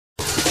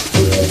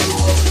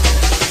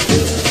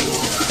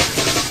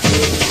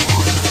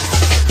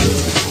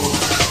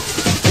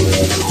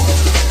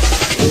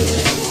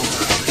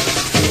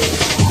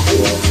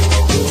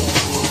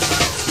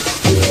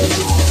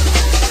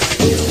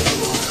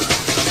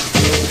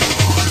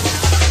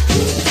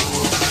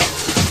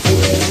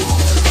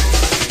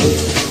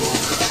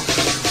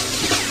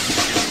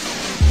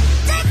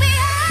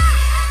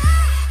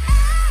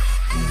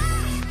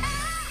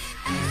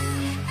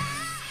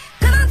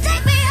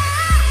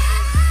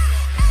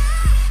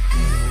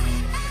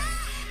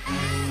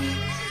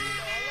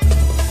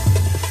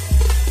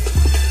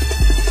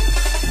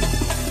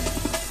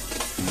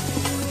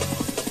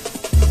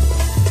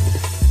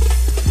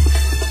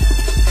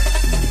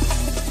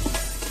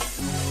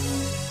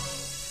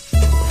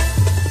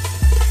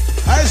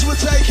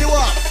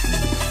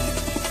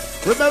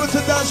Remember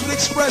to dance with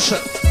expression.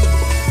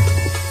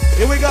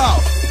 Here we go.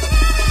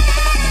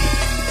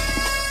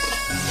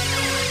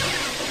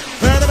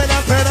 Burn them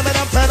up, burn them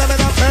up, burn them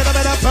up, burn them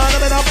up, burn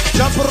them up.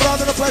 Jump around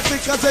in the place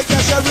because they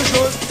cash every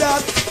show is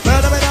done. Burn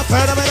them up,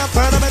 burn them up,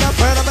 burn them up,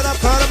 burn them up,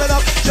 burn them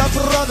up. Jump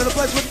around in the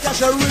place with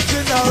cash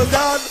original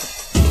done.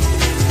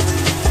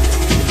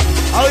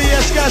 Oh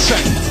yes,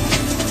 Gachet.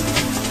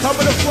 Come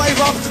with the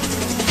flavor.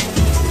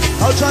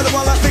 Outside the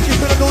one like Mickey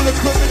Finn and all the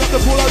crew, pick up the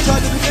pool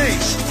outside of the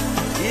knees.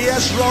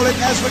 Yes, roll it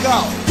as we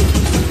go.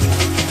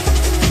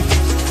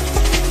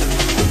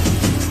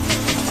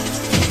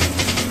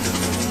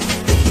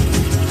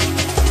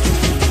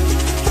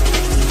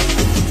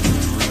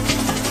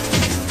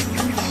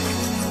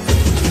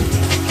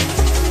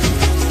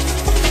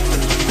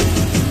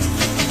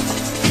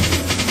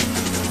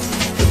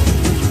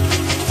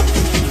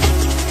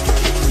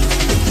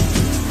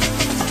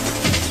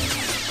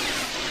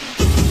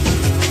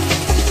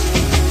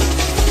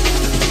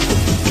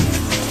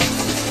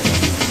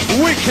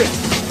 Wicked.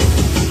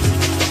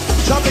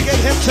 Time to get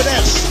him to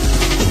this.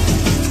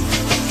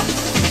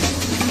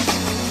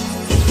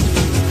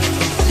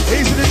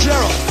 Easy to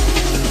Gerald.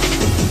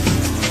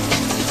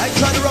 Ain't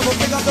trying to rub him,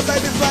 pick up the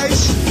baby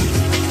face.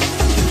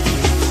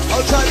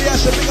 I'll try the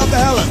ass and pick up the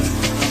Helen.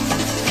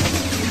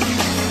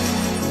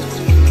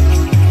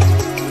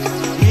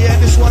 Yeah,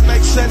 this one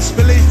makes sense,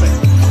 believe me.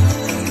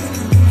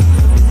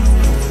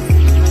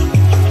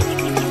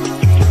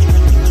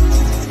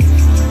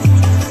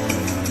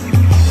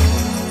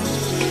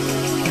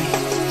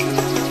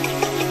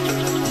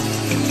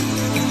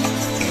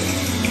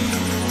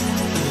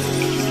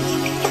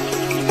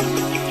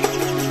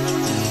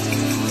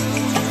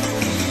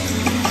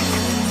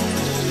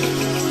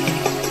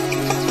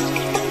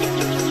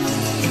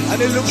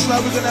 It looks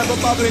like we're gonna have a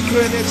bubbling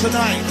crew in here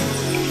tonight.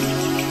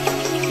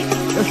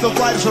 If the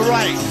vibes are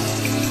right.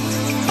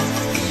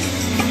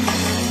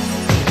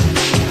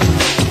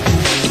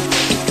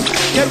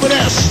 Get with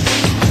this.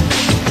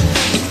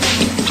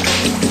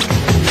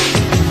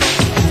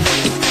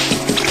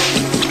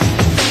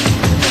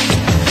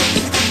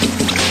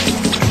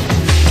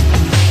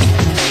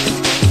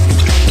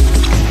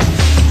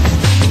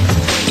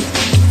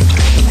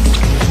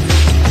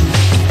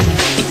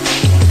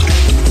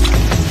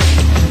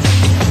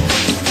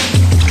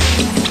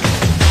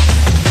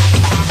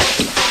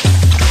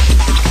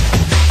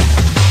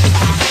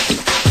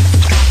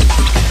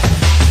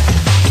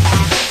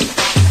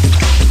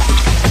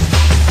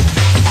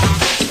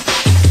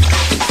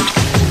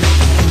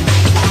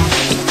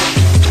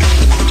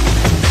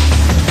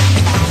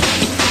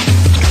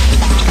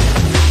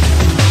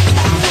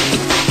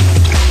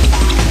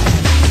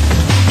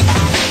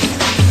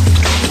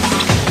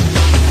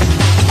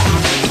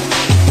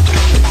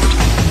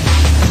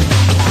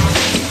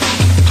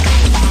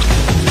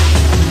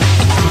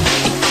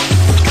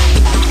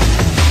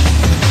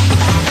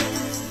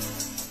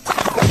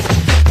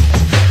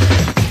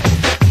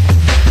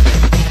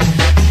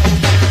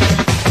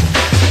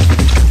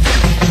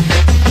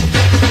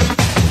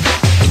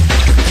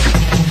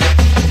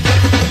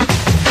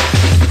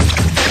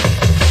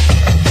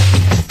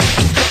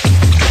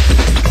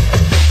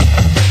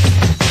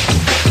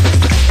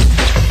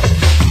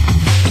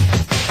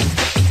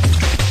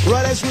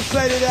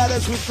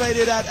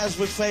 As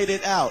we fade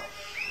it out.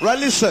 Right,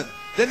 listen.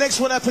 The next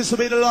one happens to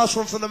be the last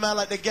one from the man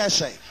like the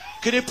Gachet.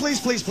 Could you please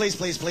show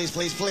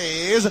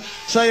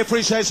your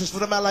appreciations for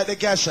the man like the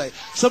Gachet?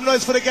 Some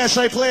noise for the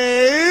Gachet,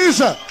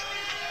 please.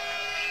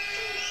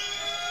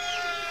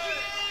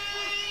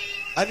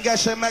 And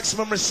Gachet,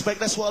 maximum respect.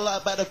 That's what I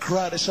like about the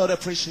crowd. They show their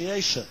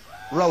appreciation.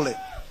 Roll it.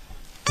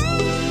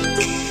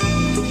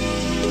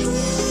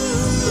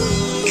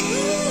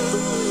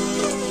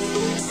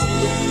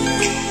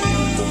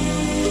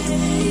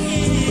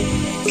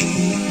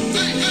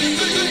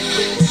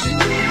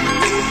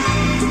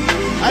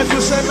 As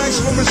we say,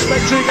 maximum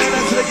respect to you going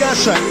down to the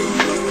Gachet.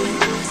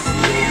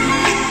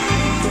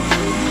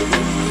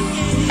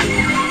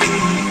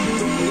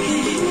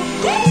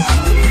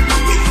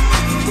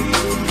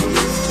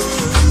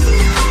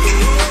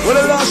 Well,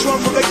 the last one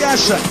from the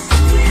Gachet.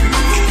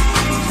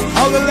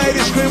 All the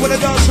ladies scream when the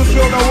dance will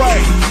feel no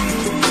way.